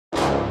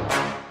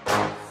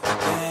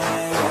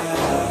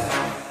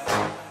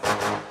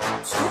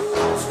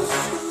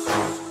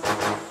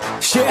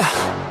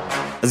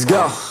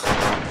Go.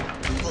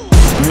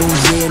 New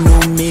year,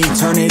 new me,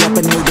 turn it up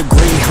a new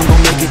degree. I'm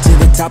gon' make it to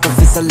the top if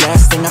it's the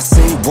last thing I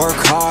see. Work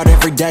hard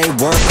every day,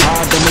 work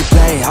hard, then we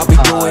play. I'll be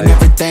doing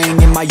everything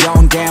in my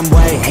own damn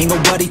way. Ain't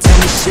nobody tell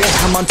me shit,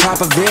 I'm on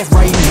top of it.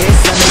 Writing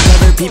hits that make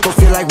other people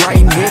feel like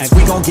writing hits.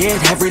 We gon' get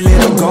every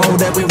little goal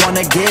that we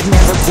wanna get.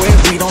 Never quit,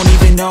 we don't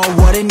even know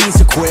what it means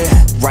to quit.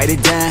 Write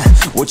it down,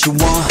 what you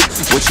want,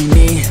 what you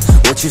need,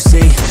 what you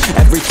see.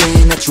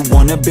 Everything that you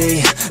wanna be,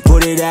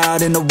 put it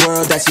out in the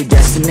world, that's your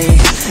destiny.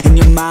 In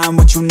your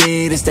mind, what you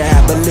need is to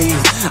have believe.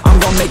 I'm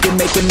gon' make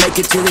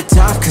it to the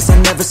top, cause I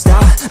never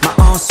stop.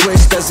 My own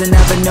switch doesn't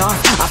have enough.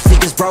 I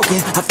think it's broken,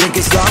 I think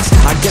it's lost.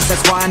 I guess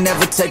that's why I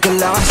never take a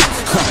loss.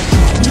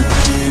 New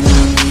year,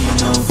 new me,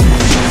 no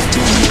fears.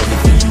 Do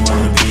everything you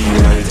wanna be,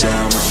 write it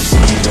down what you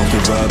see. Don't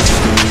give up,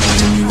 just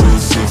believe and you will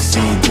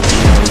succeed. Put the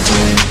hours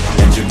in,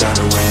 and you're bound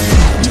to win.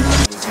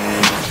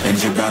 And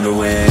you're bound to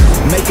win.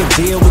 Make a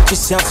deal with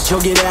yourself that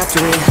you'll get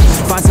after it.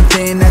 Find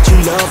something that you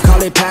love,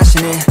 call it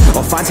passionate.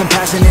 Or find some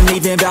passion and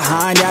leaving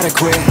behind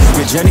adequate.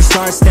 Your journey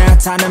starts now,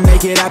 time to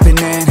make it happen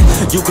then.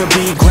 You could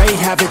be great,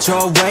 have it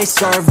your way.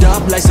 Served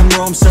up like some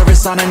room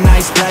service on a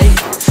nice plate.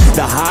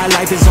 The high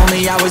life is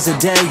only hours a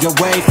day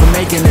away from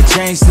making a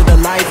change to the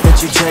life that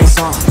you chase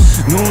on.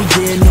 New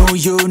year, new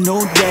you,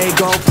 new day.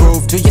 Go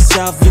prove to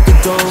yourself you can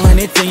do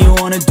anything you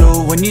wanna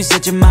do. When you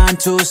set your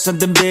mind to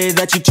something big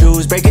that you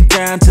choose, break it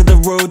down to the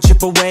root,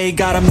 chip away,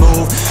 gotta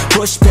move.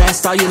 Push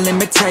past all your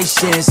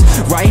limitations.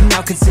 Right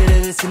now consider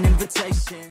this an invitation.